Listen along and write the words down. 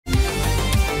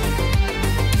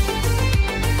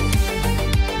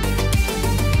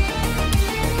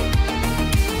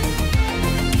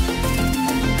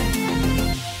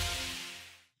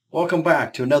Welcome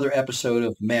back to another episode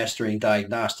of Mastering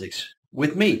Diagnostics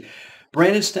with me,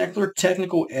 Brandon Steckler,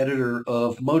 technical editor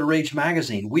of Motor Age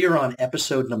Magazine. We are on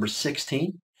episode number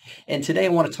 16, and today I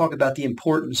want to talk about the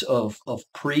importance of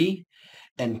pre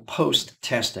and post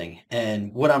testing,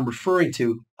 and what I'm referring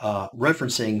to,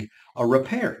 referencing a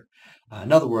repair.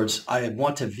 In other words, I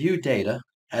want to view data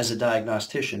as a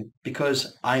diagnostician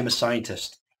because I am a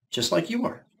scientist, just like you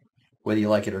are, whether you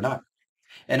like it or not.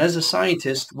 And as a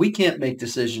scientist, we can't make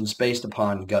decisions based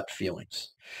upon gut feelings.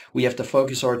 We have to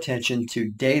focus our attention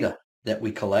to data that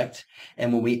we collect.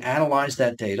 And when we analyze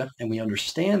that data and we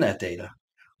understand that data,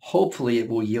 hopefully it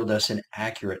will yield us an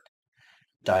accurate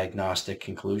diagnostic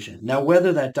conclusion. Now,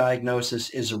 whether that diagnosis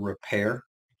is a repair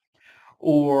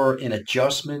or an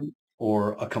adjustment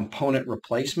or a component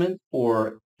replacement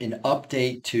or an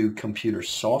update to computer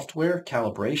software,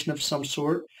 calibration of some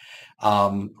sort,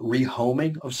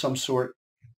 rehoming of some sort,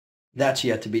 that's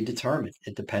yet to be determined.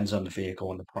 It depends on the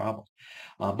vehicle and the problem.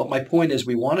 But my point is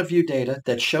we want to view data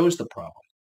that shows the problem.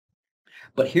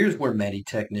 But here's where many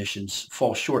technicians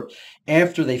fall short.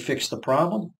 After they fix the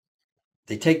problem,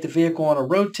 they take the vehicle on a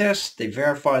road test, they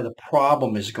verify the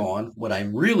problem is gone. What I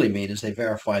really mean is they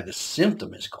verify the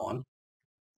symptom is gone,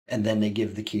 and then they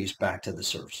give the keys back to the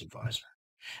service advisor.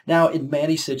 Now, in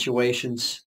many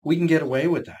situations, we can get away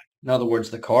with that. In other words,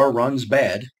 the car runs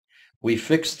bad. We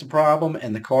fixed the problem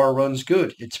and the car runs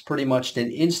good. It's pretty much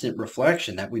an instant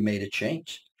reflection that we made a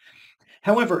change.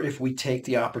 However, if we take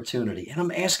the opportunity, and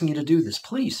I'm asking you to do this,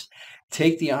 please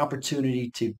take the opportunity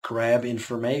to grab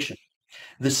information.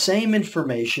 The same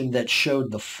information that showed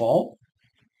the fault,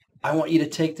 I want you to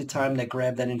take the time to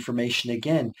grab that information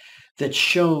again that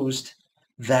shows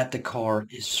that the car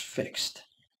is fixed.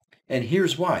 And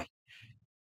here's why.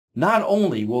 Not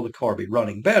only will the car be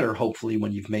running better, hopefully,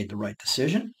 when you've made the right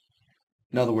decision,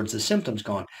 in other words, the symptom's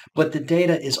gone, but the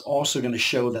data is also going to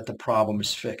show that the problem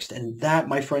is fixed. And that,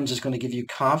 my friends, is going to give you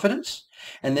confidence,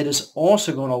 and that is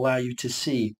also going to allow you to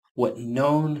see what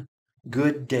known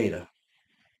good data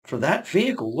for that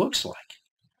vehicle looks like.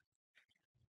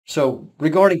 So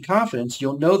regarding confidence,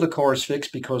 you'll know the car is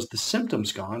fixed because the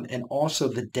symptom's gone, and also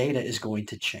the data is going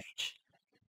to change.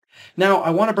 Now,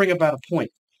 I want to bring about a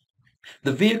point.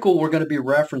 The vehicle we're going to be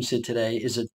referencing today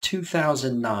is a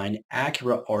 2009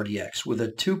 Acura RDX with a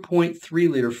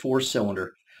 2.3-liter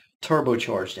four-cylinder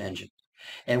turbocharged engine.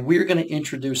 And we're going to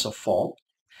introduce a fault,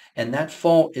 and that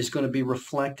fault is going to be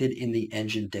reflected in the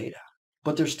engine data.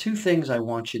 But there's two things I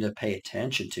want you to pay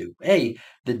attention to. A,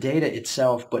 the data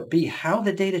itself, but B, how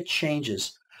the data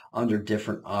changes under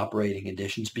different operating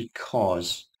conditions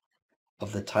because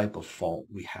of the type of fault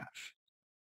we have.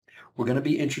 We're going to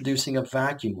be introducing a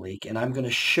vacuum leak, and I'm going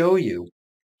to show you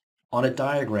on a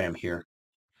diagram here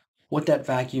what that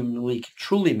vacuum leak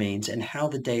truly means and how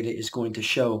the data is going to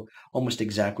show almost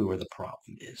exactly where the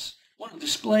problem is. What I'm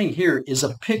displaying here is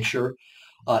a picture,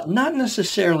 not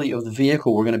necessarily of the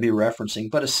vehicle we're going to be referencing,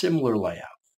 but a similar layout.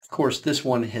 Of course, this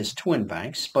one has twin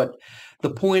banks, but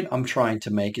the point I'm trying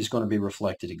to make is going to be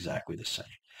reflected exactly the same.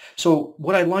 So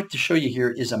what I'd like to show you here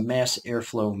is a mass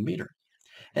airflow meter.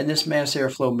 And this mass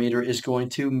airflow meter is going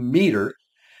to meter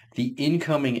the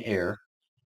incoming air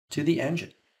to the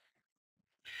engine.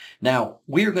 Now,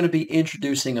 we are going to be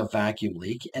introducing a vacuum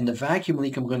leak, and the vacuum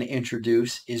leak I'm going to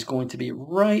introduce is going to be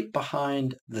right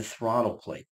behind the throttle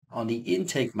plate on the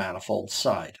intake manifold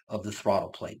side of the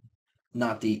throttle plate,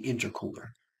 not the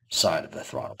intercooler side of the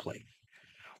throttle plate.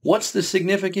 What's the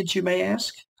significance, you may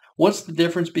ask? What's the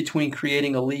difference between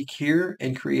creating a leak here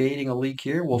and creating a leak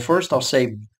here? Well, first I'll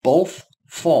say both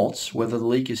faults, whether the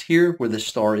leak is here where the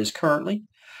star is currently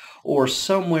or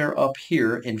somewhere up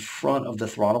here in front of the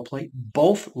throttle plate,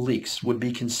 both leaks would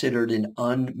be considered an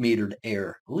unmetered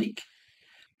air leak.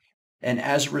 And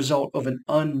as a result of an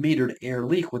unmetered air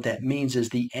leak, what that means is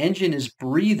the engine is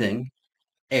breathing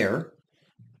air,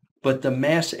 but the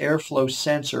mass airflow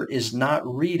sensor is not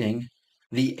reading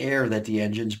the air that the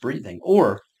engine's breathing,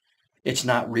 or it's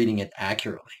not reading it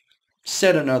accurately.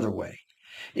 Said another way,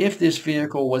 if this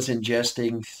vehicle was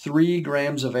ingesting 3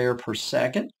 grams of air per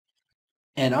second,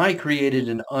 and I created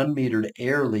an unmetered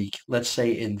air leak, let's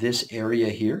say in this area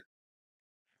here,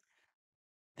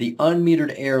 the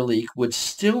unmetered air leak would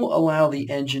still allow the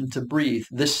engine to breathe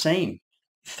the same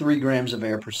 3 grams of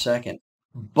air per second,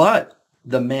 but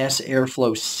the mass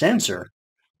airflow sensor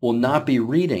will not be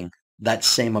reading that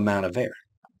same amount of air.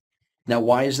 Now,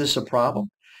 why is this a problem?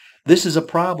 This is a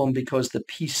problem because the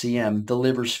PCM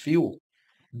delivers fuel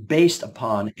based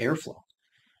upon airflow.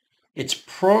 It's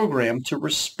programmed to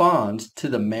respond to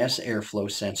the mass airflow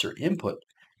sensor input,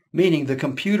 meaning the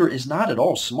computer is not at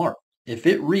all smart. If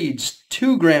it reads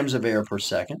 2 grams of air per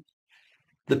second,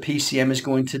 the PCM is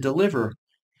going to deliver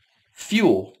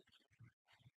fuel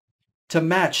to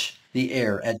match the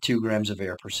air at 2 grams of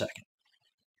air per second.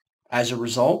 As a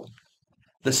result,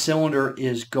 the cylinder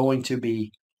is going to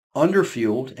be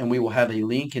underfueled, and we will have a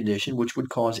lean condition, which would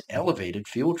cause elevated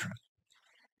fuel trim.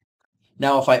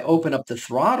 Now, if I open up the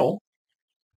throttle,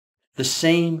 the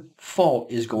same fault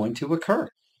is going to occur,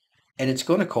 and it's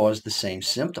going to cause the same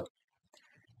symptom.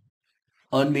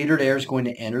 Unmetered air is going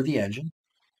to enter the engine,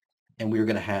 and we're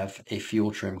going to have a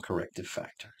fuel trim corrective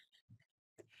factor.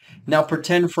 Now,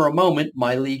 pretend for a moment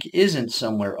my leak isn't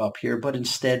somewhere up here, but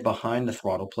instead behind the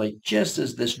throttle plate, just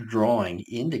as this drawing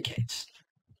indicates.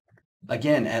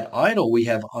 Again, at idle, we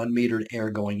have unmetered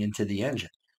air going into the engine,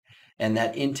 and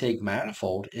that intake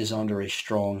manifold is under a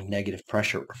strong negative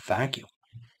pressure or vacuum.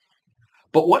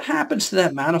 But what happens to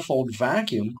that manifold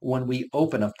vacuum when we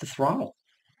open up the throttle?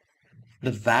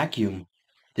 The vacuum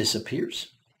disappears.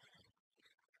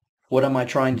 What am I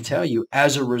trying to tell you?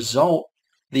 As a result,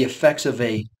 the effects of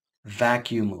a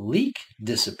vacuum leak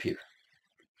disappear.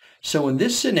 So in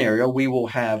this scenario, we will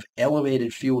have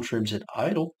elevated fuel trims at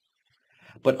idle,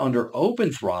 but under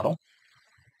open throttle,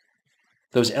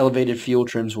 those elevated fuel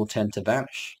trims will tend to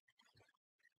vanish.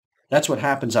 That's what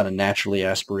happens on a naturally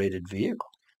aspirated vehicle.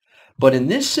 But in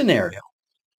this scenario,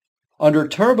 under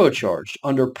turbocharged,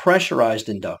 under pressurized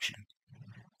induction,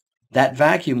 that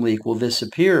vacuum leak will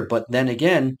disappear, but then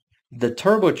again, the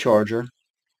turbocharger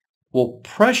will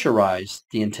pressurize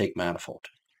the intake manifold.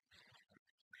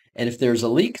 And if there's a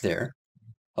leak there,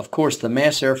 of course, the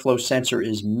mass airflow sensor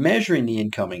is measuring the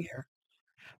incoming air,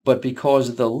 but because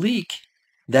of the leak,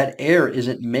 that air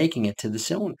isn't making it to the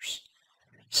cylinders.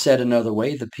 Said another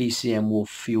way, the PCM will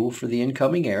fuel for the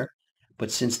incoming air,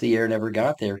 but since the air never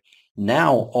got there,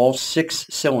 now all 6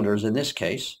 cylinders in this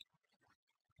case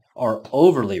are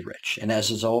overly rich, and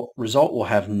as a result, we'll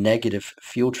have negative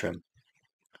fuel trim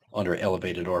under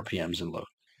elevated RPMs and load,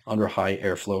 under high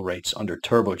airflow rates, under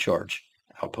turbocharge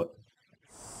output.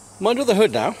 I'm under the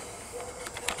hood now,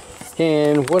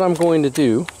 and what I'm going to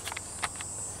do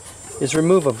is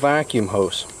remove a vacuum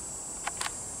hose.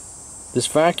 This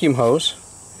vacuum hose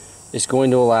is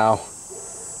going to allow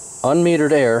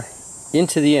unmetered air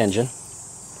into the engine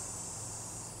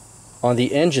on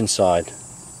the engine side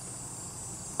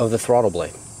of the throttle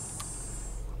blade.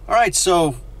 All right,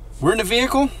 so we're in the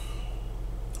vehicle,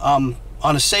 on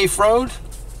a safe road,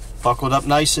 buckled up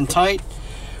nice and tight.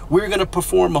 We're going to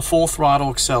perform a full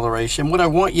throttle acceleration. What I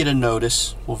want you to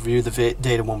notice, we'll view the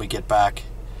data when we get back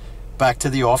to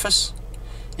the office,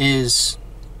 is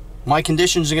my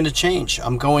conditions are going to change.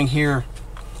 I'm going here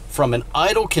from an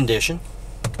idle condition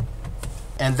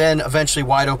and then eventually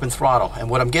wide open throttle. And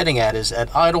what I'm getting at is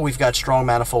at idle, we've got strong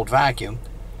manifold vacuum.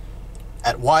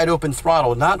 At wide open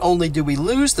throttle, not only do we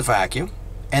lose the vacuum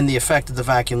and the effect of the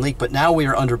vacuum leak, but now we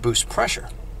are under boost pressure.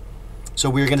 So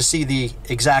we're going to see the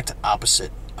exact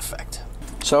opposite effect.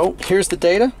 So here's the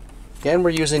data. Again, we're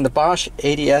using the Bosch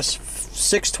ADS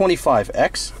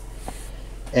 625X.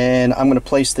 And I'm going to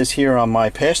place this here on my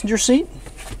passenger seat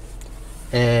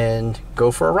and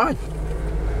go for a ride.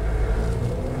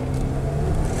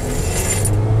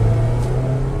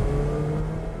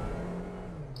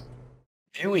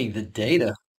 Viewing the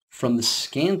data from the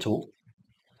scan tool,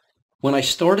 when I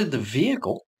started the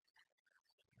vehicle,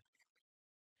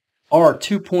 our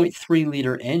 2.3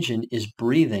 liter engine is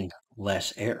breathing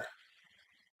less air.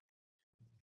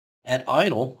 At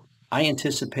idle, I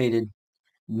anticipated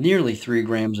nearly 3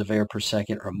 grams of air per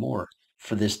second or more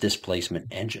for this displacement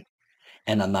engine,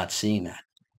 and I'm not seeing that.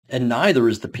 And neither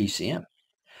is the PCM.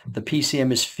 The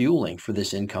PCM is fueling for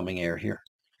this incoming air here.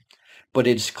 But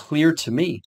it's clear to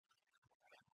me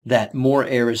that more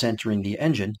air is entering the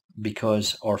engine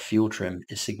because our fuel trim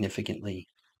is significantly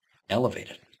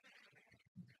elevated.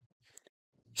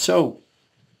 So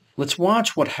let's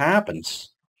watch what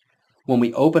happens when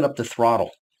we open up the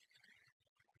throttle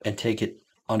and take it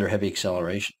under heavy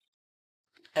acceleration.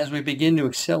 As we begin to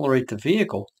accelerate the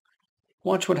vehicle,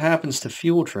 watch what happens to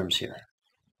fuel trims here.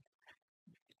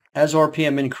 As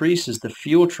RPM increases, the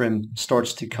fuel trim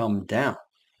starts to come down.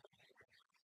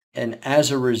 And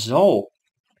as a result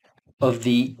of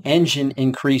the engine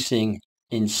increasing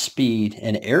in speed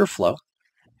and airflow,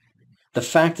 the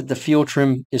fact that the fuel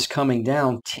trim is coming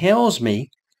down tells me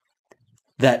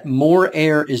that more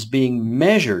air is being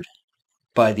measured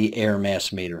by the air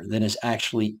mass meter than is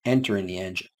actually entering the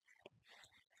engine.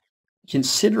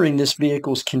 Considering this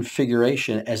vehicle's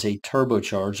configuration as a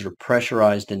turbocharged or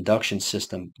pressurized induction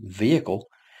system vehicle,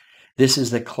 this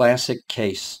is the classic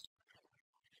case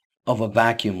of a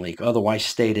vacuum leak, otherwise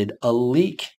stated a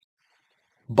leak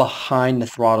behind the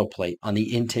throttle plate on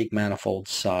the intake manifold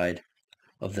side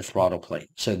of the throttle plate.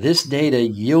 So this data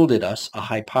yielded us a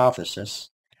hypothesis.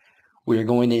 We are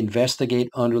going to investigate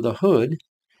under the hood,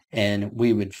 and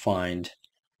we would find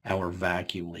our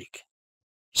vacuum leak.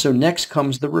 So next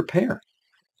comes the repair.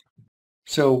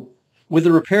 So with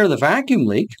the repair of the vacuum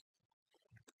leak,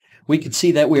 we can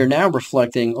see that we are now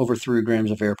reflecting over 3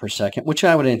 grams of air per second, which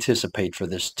I would anticipate for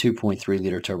this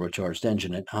 2.3-liter turbocharged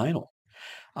engine at idle.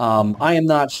 I am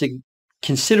not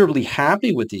considerably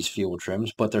happy with these fuel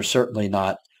trims, but they're certainly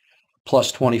not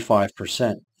plus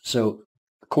 25%. So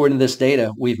according to this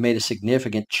data, we've made a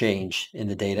significant change in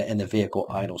the data, and the vehicle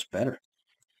idles better.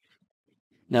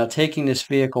 Now, taking this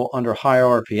vehicle under higher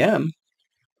RPM,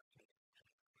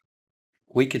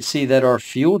 we could see that our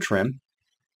fuel trim,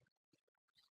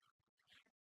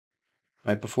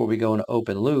 right before we go into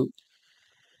open loop,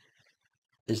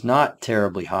 is not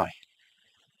terribly high,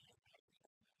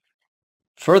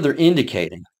 further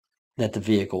indicating that the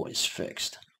vehicle is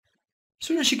fixed.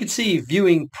 So as you can see,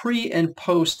 viewing pre and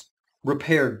post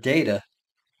repair data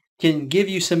can give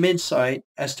you some insight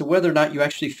as to whether or not you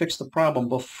actually fix the problem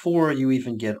before you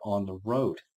even get on the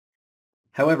road.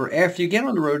 However, after you get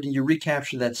on the road and you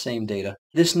recapture that same data,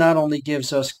 this not only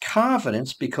gives us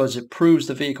confidence because it proves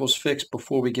the vehicle's fixed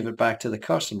before we give it back to the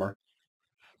customer,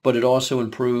 but it also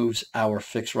improves our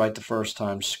fix right the first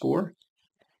time score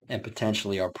and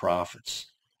potentially our profits.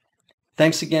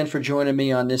 Thanks again for joining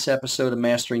me on this episode of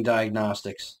Mastering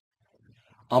Diagnostics.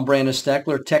 I'm Brandon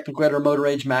Steckler, technical editor of Motor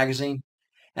Age Magazine,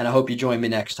 and I hope you join me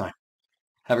next time.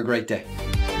 Have a great day.